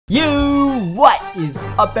What is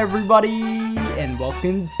up, everybody, and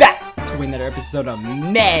welcome back to another episode of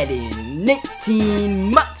Madden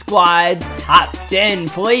 18 MUT Squads Top 10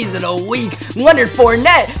 Plays of the Week. Leonard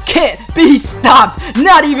Fournette can't be stopped,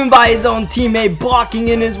 not even by his own teammate blocking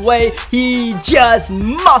in his way. He just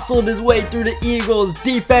muscled his way through the Eagles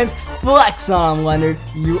defense. Flex on, Leonard,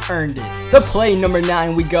 you earned it. The play number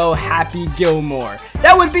 9, we go Happy Gilmore.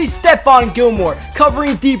 That would be Stephon Gilmore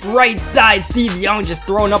covering deep right side. Steve Young just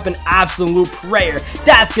throwing up an absolute prayer.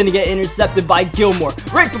 That's going to get intercepted by Gilmore.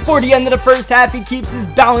 Right before the end of the first half, he keeps his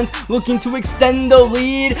balance, looking to extend the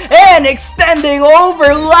lead and extending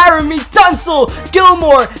over Laramie Tunsil.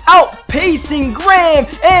 Gilmore outpacing Graham,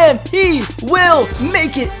 and he will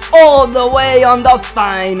make it all the way on the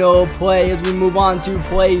final play as we move on to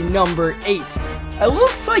play number 8. It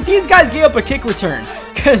looks like these guys gave up a kick return,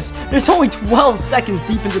 because there's only 12 seconds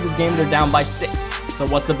deep into this game. They're down by 6. So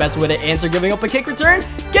what's the best way to answer giving up a kick return?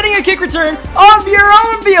 Getting a kick return of your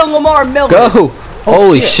own via Lamar Miller. Go!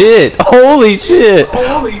 Holy shit! Holy shit!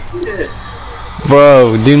 Holy shit!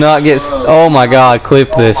 Bro, do not get... Oh my god,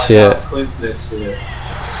 clip this shit.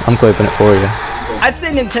 I'm clipping it for you. I'd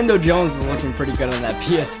say Nintendo Jones is looking pretty good on that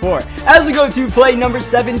PS4. As we go to play number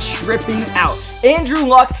 7, tripping out. Andrew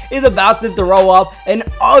Luck is about to throw up an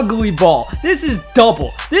ugly ball. This is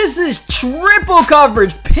double. This is triple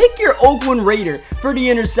coverage. Pick your Oakland Raider for the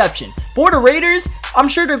interception. For the Raiders, I'm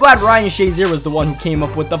sure they're glad Ryan Shazier was the one who came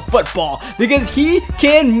up with the football, because he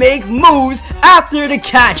can make moves after the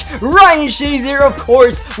catch. Ryan Shazier, of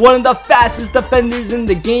course, one of the fastest defenders in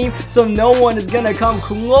the game, so no one is going to come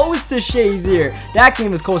close to Shazier. That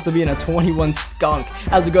game is close to being a 21 skunk.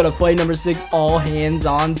 As we go to play number 6, all hands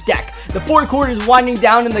on deck. The fourth quarter is winding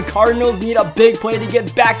down, and the Cardinals need a big play to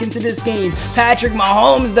get back into this game. Patrick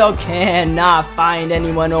Mahomes, though, cannot find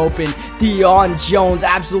anyone open. Deion Jones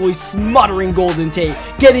absolutely smothering Golden Tate,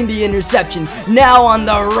 getting the interception. Now on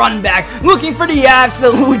the run back, looking for the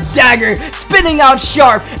absolute dagger, spinning out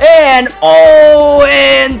sharp, and oh,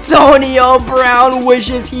 Antonio Brown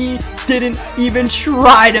wishes he didn't even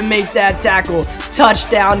try to make that tackle.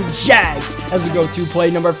 Touchdown Jags. As we go to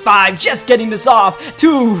play number 5, just getting this off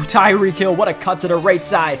to Tyreek Hill. What a cut to the right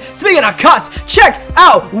side. Speaking of cuts, check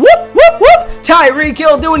out, whoop, whoop, whoop, Tyreek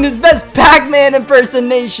Hill doing his best Pac-Man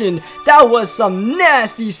impersonation. That was some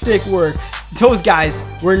nasty stick work. Those guys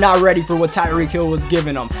were not ready for what Tyreek Hill was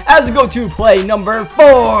giving them. As we go to play number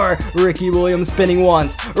 4, Ricky Williams spinning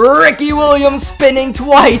once, Ricky Williams spinning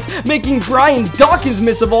twice, making Brian Dawkins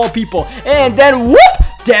miss of all people, and then whoop,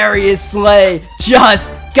 Darius Slay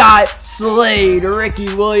just got slayed.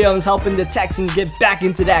 Ricky Williams helping the Texans get back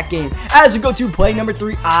into that game. As we go to play number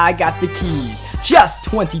 3, I got the keys. Just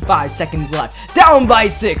 25 seconds left. Down by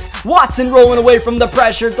 6. Watson rolling away from the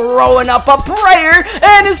pressure, throwing up a prayer,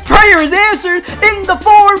 and his prayer is answered in the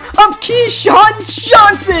form of Keyshawn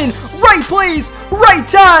Johnson. Right place, right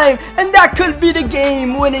time, and that could be the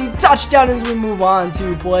game-winning touchdown as we move on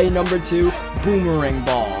to play number 2, boomerang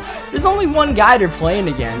ball. There's only one guy they're playing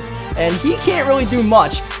against, and he can't really do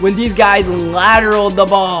much when these guys lateral the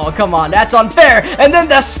ball. Come on, that's unfair. And then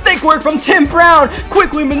the stick work from Tim Brown,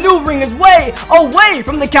 quickly maneuvering his way away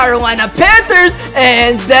from the Carolina Panthers,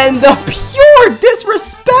 and then the pure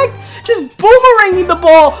disrespect, just boomeranging the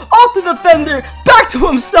ball off the defender, back to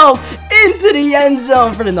himself, into the end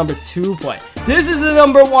zone for the number 2 play. This is the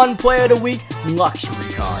number 1 play of the week,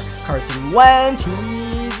 luxury car. Carson Wentz,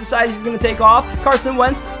 he decides he's going to take off. Carson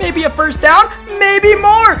Wentz, maybe a first down, maybe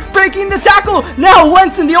more. Breaking the tackle. Now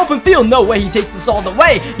Wentz in the open field. No way he takes this all the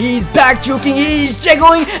way. He's back juking, he's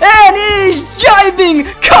jiggling, and he's jiving.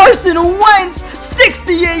 Carson Wentz,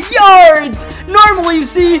 68 yards. Normally you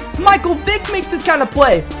see Michael Vick make this kind of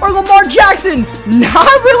play, or Lamar Jackson.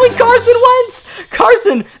 Not really Carson Wentz.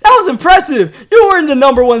 Carson, that was impressive. You were in the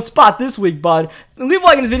number 1 spot this week, bud. Leave a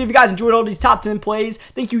like in this video if you guys enjoyed all these top 10 plays.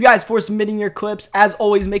 Thank you guys for submitting your clips. As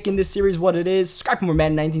always, making this series what it is. Subscribe for more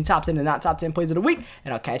Madden 19 top 10 and not top 10 plays of the week,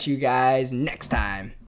 and I'll catch you guys next time.